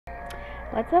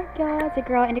What's up, y'all? It's your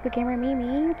girl IndigoGamer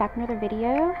Mimi, back with another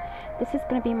video. This is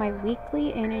going to be my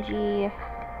weekly energy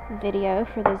video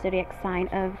for the zodiac sign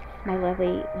of my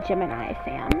lovely Gemini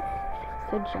fam.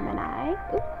 So Gemini,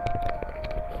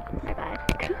 my bad.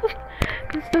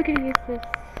 I'm still going to use this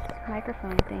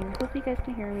microphone thing. Hope you guys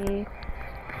can hear me.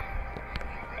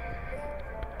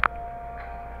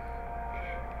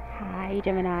 Hi,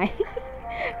 Gemini.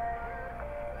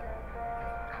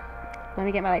 Let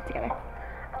me get my life together.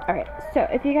 Alright, so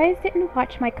if you guys didn't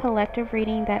watch my collective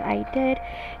reading that I did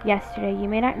yesterday, you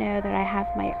may not know that I have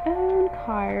my own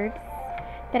cards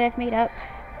that I've made up,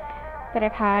 that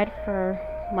I've had for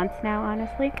months now,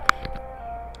 honestly.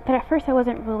 But at first I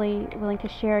wasn't really willing to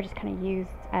share, just kind of used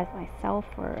as myself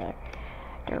for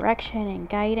direction and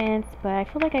guidance, but I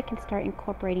feel like I can start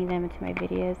incorporating them into my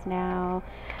videos now.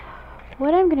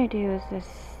 What I'm going to do is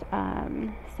just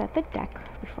set the deck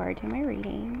before I do my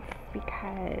readings,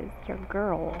 because your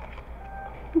girl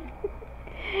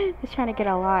is trying to get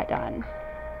a lot done.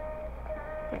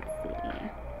 Let's see.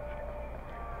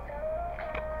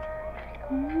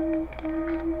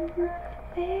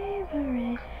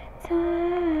 Favorite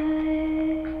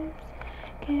times.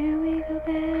 Can we go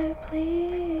back,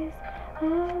 please?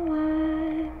 Oh,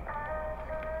 one.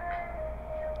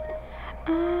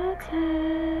 Our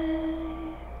time.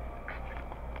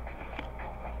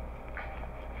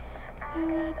 You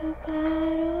got the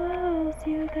bottles,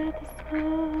 you got the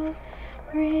smoke.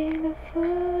 Bring the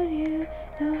food, you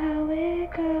know how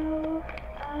it goes.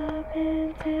 Up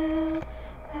and down,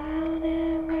 round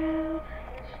and round.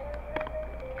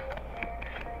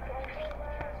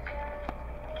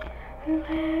 You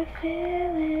have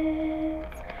feelings.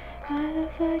 Why the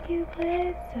fuck you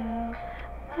play so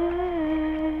much?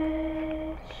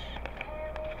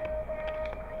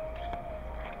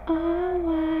 On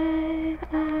one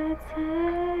at a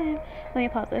time. Let me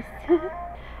pause this.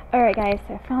 Alright guys,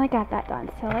 so I finally got that done.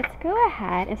 So let's go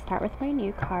ahead and start with my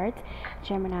new cards,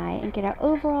 Gemini, and get an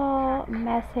overall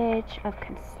message of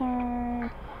concern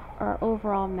or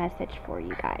overall message for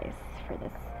you guys for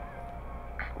this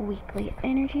weekly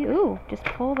energy. Ooh, just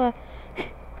pull the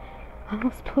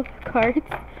almost pull the cards.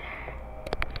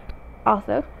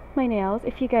 Also, my nails.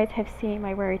 If you guys have seen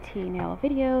my rarity nail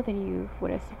video, then you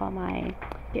would have saw my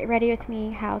get ready with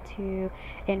me how to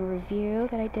and review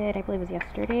that I did, I believe it was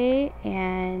yesterday,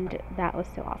 and that was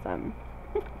so awesome.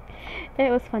 It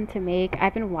was fun to make.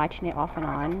 I've been watching it off and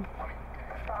on.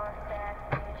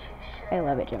 I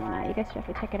love it, Gemini. You guys should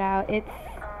definitely check it out. It's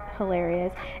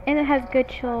hilarious, and it has good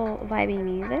chill vibey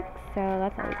music, so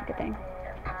that's always a good thing.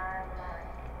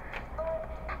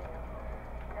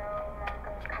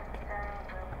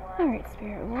 Alright,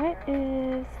 Spirit, what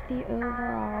is the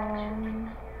overall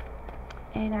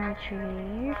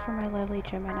energy for my lovely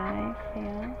Gemini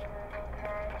fam?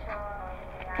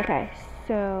 Okay,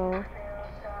 so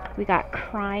we got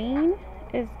crying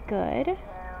is good.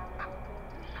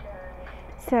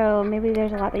 So maybe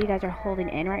there's a lot that you guys are holding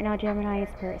in right now, Gemini.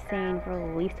 Spirit saying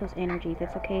release those energies.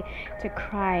 It's okay to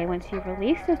cry. Once you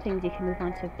release those things, you can move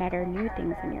on to better new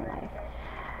things in your life.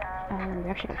 We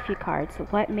actually got a few cards. So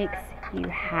what makes you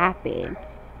happy?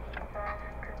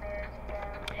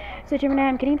 So Gemini,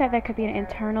 I'm getting that could be an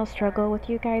internal struggle with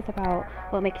you guys about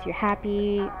what makes you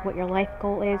happy, what your life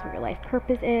goal is, what your life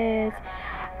purpose is.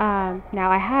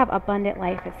 Now I have abundant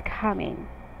life is coming.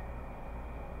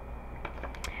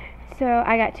 So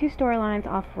I got two storylines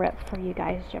off rip for you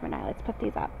guys, Gemini. Let's put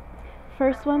these up.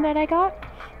 First one that I got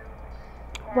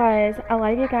was a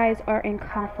lot of you guys are in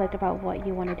conflict about what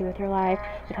you want to do with your life,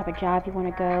 what type of job you want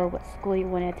to go, what school you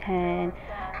want to attend,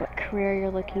 what career you're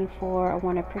looking for or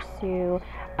want to pursue.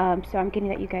 So I'm getting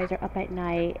that you guys are up at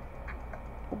night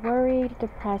worried,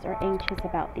 depressed, or anxious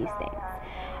about these things.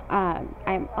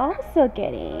 I'm also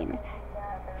getting,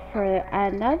 for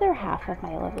another half of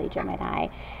my lovely Gemini,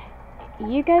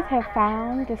 you guys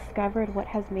have discovered what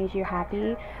has made you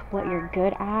happy, what you're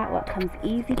good at, what comes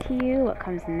easy to you, what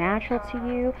comes natural to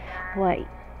you, what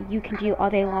you can do all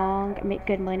day long, make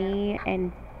good money,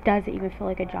 and doesn't even feel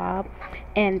like a job,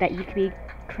 and that you could be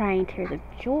crying tears of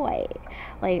joy.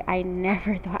 Like, I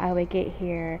never thought I would get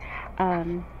here.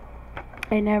 I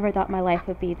never thought my life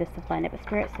would be this abundant, but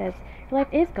Spirit says your life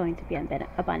is going to be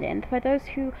abundant. For those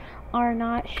who are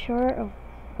not sure of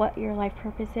what your life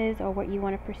purpose is or what you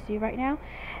want to pursue right now,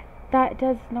 that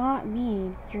does not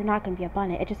mean you're not going to be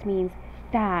abundant. It just means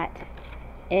that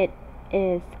it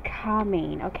is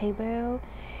coming. Okay, boo?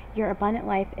 Your abundant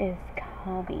life is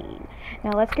coming.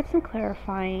 Now let's get some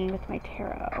clarifying with my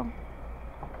tarot.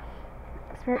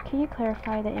 Spirit, can you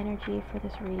clarify the energy for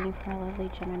this reading for my lovely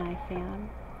Gemini fam?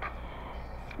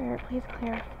 Spirit, please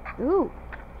clarify. Ooh,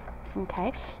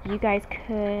 Okay, you guys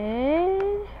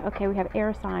could. Okay, we have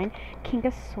air sign, King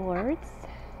of Swords.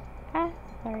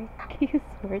 Sorry, King of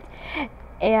Swords.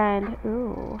 And,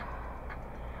 ooh.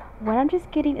 What I'm just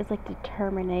getting is like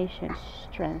determination,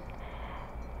 strength.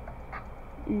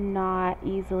 Not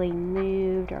easily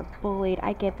moved or bullied.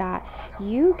 I get that.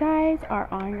 You guys are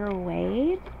on your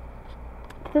way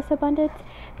to this abundance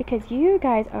because you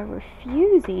guys are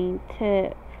refusing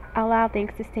to allow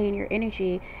things to stay in your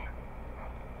energy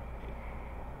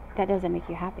that doesn't make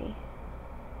you happy.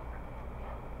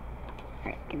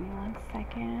 Alright, give me 1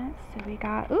 second. So we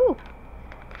got, ooh,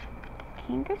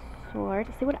 King of Swords.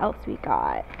 Let's see what else we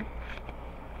got.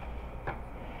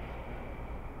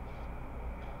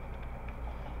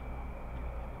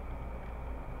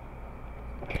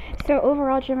 So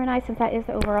overall, Gemini, since that is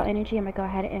the overall energy, I'm going to go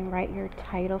ahead and write your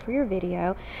title for your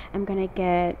video. I'm going to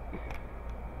get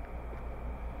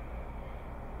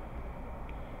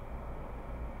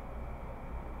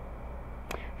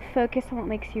focus on what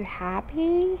makes you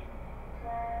happy.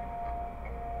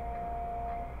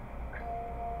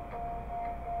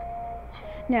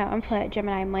 No, I'm put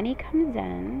Gemini, money comes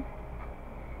in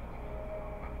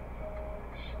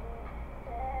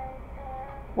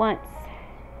once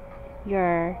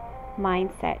your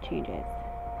mindset changes.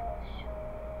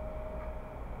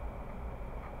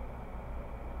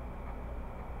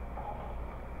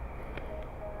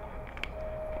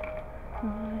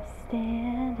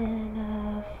 Standing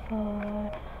up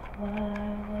for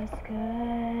what was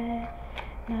good,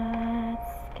 not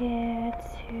scared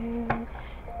to.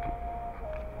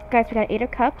 Guys, we got 8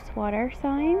 of Cups, water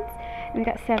signs, and we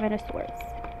got 7 of Swords.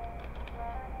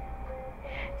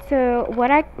 So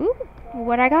what I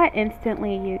got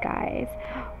instantly, you guys,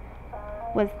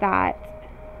 was that,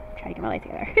 I'm trying to get my life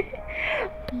together.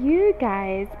 You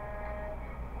guys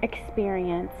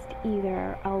experienced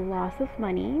either a loss of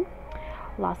money,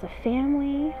 loss of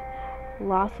family,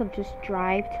 loss of just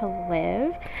drive to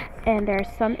live, and there's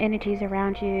some energies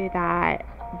around you that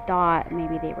thought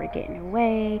maybe they were getting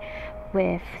away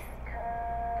with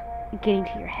getting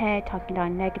to your head, talking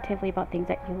down negatively about things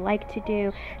that you like to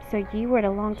do. So you were in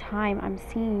a long time, I'm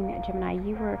seeing, Gemini,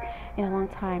 you were in a long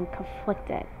time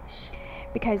conflicted.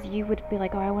 Because you would be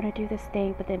like, oh, I want to do this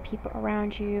thing, but then people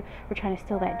around you were trying to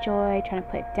steal that joy, trying to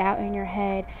put doubt in your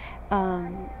head.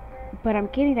 But I'm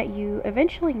getting that you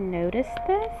eventually noticed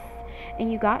this, and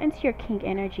you got into your king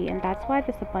energy, and that's why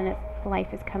this abundant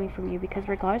life is coming from you. Because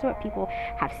regardless of what people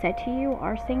have said to you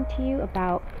or saying to you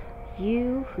about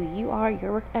you, who you are,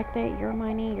 your work ethic, your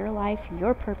money, your life,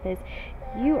 your purpose,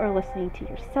 you are listening to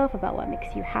yourself about what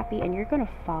makes you happy, and you're going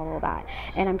to follow that.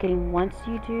 And I'm getting, once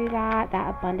you do that,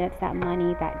 that abundance, that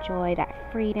money, that joy,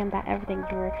 that freedom, that everything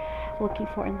you're looking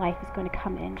for in life is going to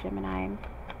come in, Gemini.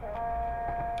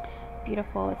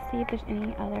 Beautiful. Let's see if there's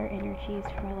any other energies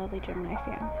for my lovely Gemini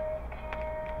fan.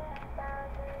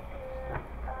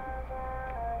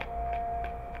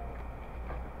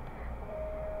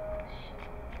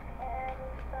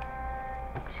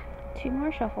 Two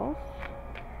more shuffles.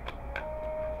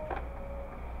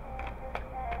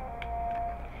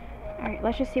 Alright,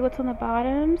 let's just see what's on the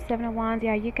bottom. 7 of Wands.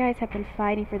 Yeah, you guys have been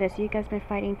fighting for this. You guys have been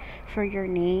fighting for your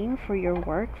name, for your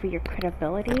work, for your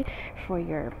credibility, for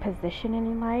your position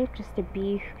in life, just to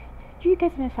be. You guys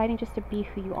have been fighting just to be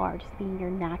who you are, just being your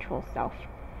natural self.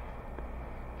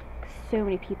 So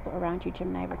many people around you,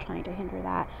 Gemini, were trying to hinder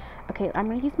that. Okay, I'm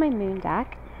going to use my moon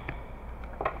deck.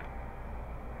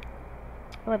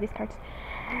 I love these cards.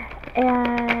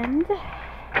 And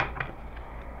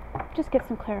just get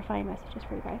some clarifying messages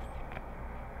for you guys.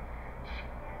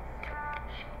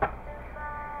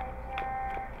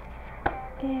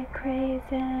 Get crazy,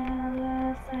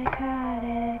 love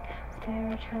psychotic,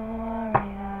 spiritual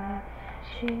warrior.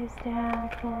 She's down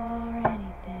for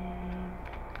anything.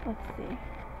 Let's see.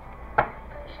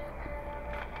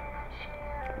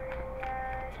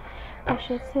 Push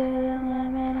it to the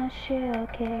limit and she'll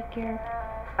kick your.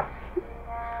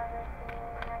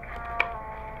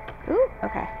 Ooh,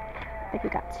 okay. I think we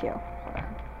got 2. Hold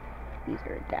on. These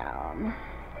are down.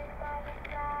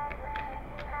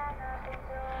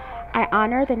 I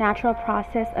honor the natural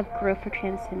process of growth or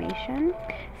transformation.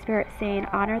 Spirit saying,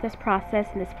 honor this process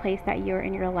and this place that you're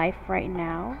in your life right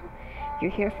now.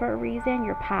 You're here for a reason.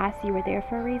 Your past, you were there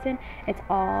for a reason. It's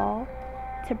all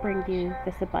to bring you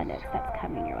this abundance that's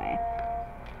coming your way.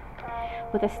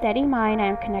 With a steady mind, I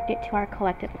am connected to our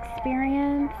collective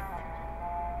experience.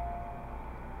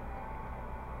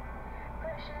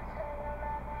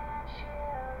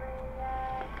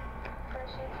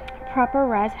 Proper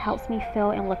rest helps me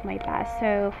feel and look my best.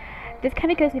 So this kind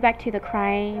of goes me back to the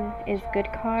crying is good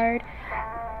card.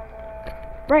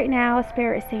 right now,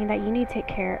 Spirit is saying that you need to take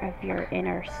care of your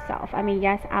inner self. I mean,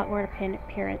 yes, outward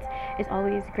appearance is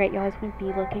always great. You always want to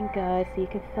be looking good so you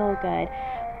can feel good.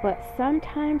 But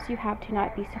sometimes you have to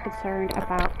not be so concerned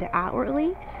about the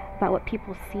outwardly, about what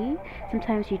people see.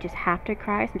 Sometimes you just have to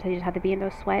cry. Sometimes you just have to be in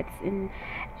those sweats and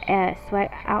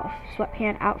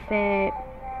sweatpant outfit,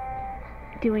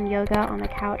 doing yoga on the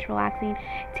couch, relaxing,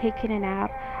 taking a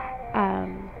nap,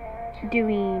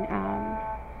 doing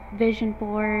vision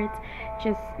boards,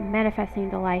 just manifesting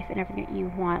the life and everything that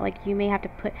you want. Like, you may have to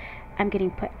put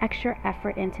extra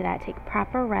effort into that. Take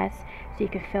proper rest so you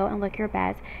can feel and look your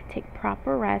best. Take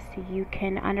proper rest so you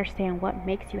can understand what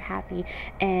makes you happy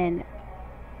and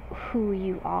who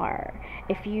you are.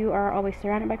 If you are always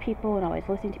surrounded by people and always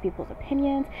listening to people's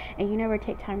opinions, and you never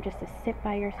take time just to sit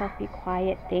by yourself, be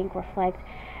quiet, think, reflect,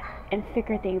 and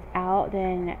figure things out,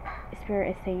 then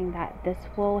Spirit is saying that this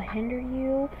will hinder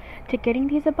you to getting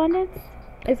these abundance,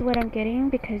 is what I'm getting,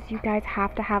 because you guys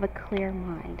have to have a clear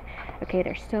mind. Okay,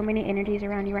 there's so many energies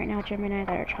around you right now, Gemini,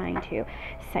 that are trying to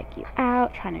psych you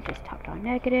out, trying to just talk down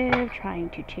negative, trying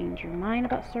to change your mind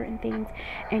about certain things,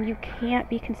 and you can't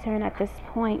be concerned at this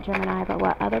point, Gemini, about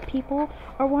what other people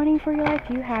are wanting for your life.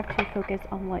 You have to focus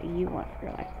on what you want for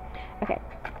your life. Okay,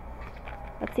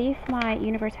 let's see if my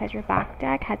universe has your back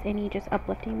deck has any just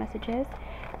uplifting messages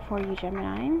for you,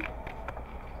 Gemini.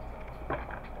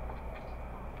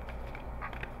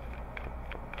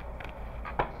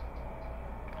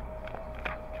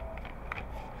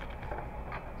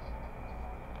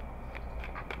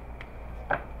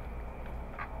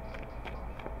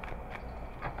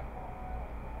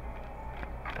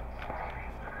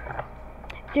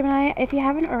 Gemini, if you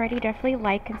haven't already, definitely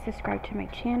like and subscribe to my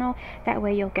channel. That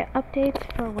way you'll get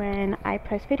updates for when I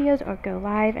post videos or go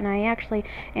live. And I actually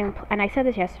am, and I said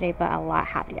this yesterday, but a lot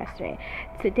happened yesterday.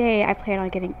 Tonight, I plan on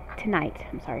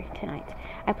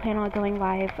going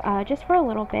live just for a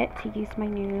little bit to use my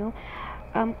new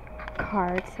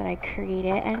cards that I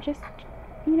created and just,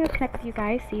 connect with you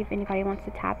guys, see if anybody wants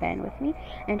to tap in with me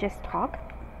and just talk.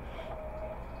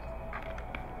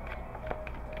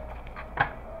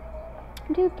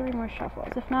 Do 3 more shuffles.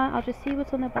 If not, I'll just see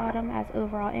what's on the bottom as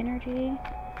overall energy.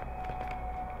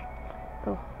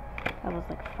 Oh, that was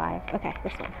like 5. Okay,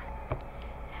 this one.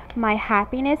 My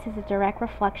happiness is a direct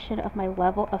reflection of my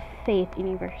level of faith in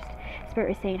the universe.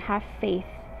 Spirit is saying, have faith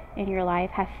in your life,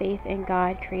 have faith in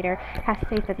God, Creator, have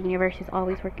faith that the universe is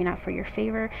always working out for your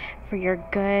favor, for your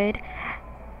good.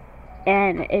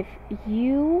 And if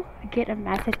you get a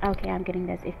message, okay, I'm getting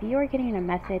this. If you are getting a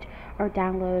message or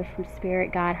download from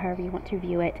Spirit, God, however you want to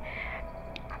view it,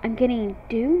 I'm getting,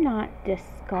 do not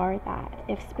discard that.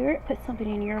 If Spirit puts something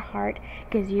in your heart,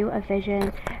 gives you a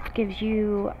vision, gives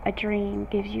you a dream,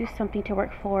 gives you something to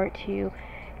work forward to,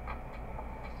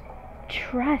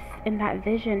 trust in that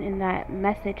vision, in that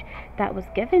message that was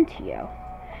given to you.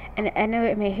 And I know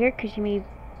it may hurt because you may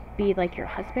be like your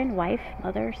husband, wife,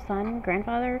 mother, son,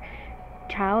 grandfather,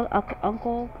 child,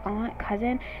 uncle, aunt,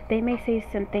 cousin. They may say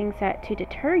some things that to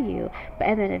deter you, but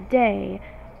at the end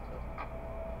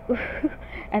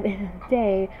of the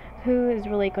day, who is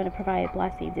really going to provide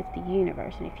blessings? It's the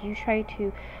universe. And if you try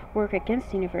to work against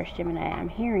the universe, Gemini, I'm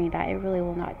hearing that it really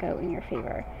will not go in your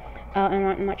favor.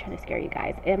 I'm not trying to scare you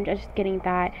guys. I'm just getting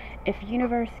that if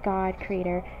universe, God,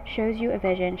 Creator shows you a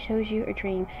vision, shows you a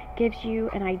dream, gives you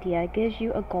an idea, gives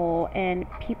you a goal, and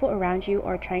people around you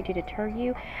are trying to deter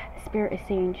you, Spirit is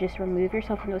saying just remove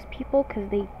yourself from those people, because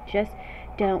they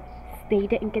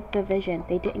didn't get the vision,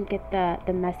 they didn't get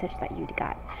the message that you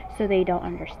got, so they don't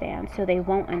understand, so they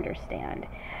won't understand.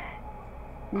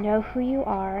 Know who you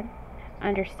are,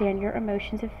 understand your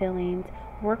emotions and feelings,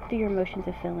 work through your emotions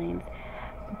and feelings,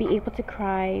 be able to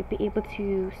cry, be able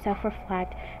to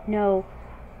self-reflect, know,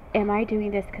 am I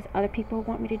doing this because other people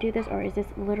want me to do this, or is this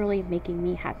literally making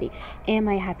me happy? Am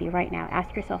I happy right now?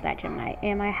 Ask yourself that, Gemini.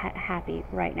 Am I happy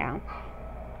right now?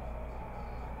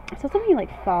 So something like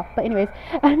soft, but anyways,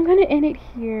 I'm gonna end it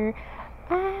here.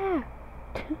 I'm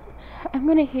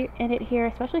gonna end it here,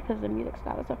 especially because the music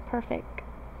style is a perfect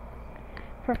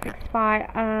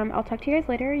spot. I'll talk to you guys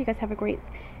later. You guys have a great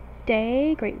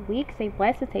day, great week. Stay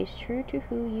blessed and stay true to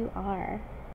who you are.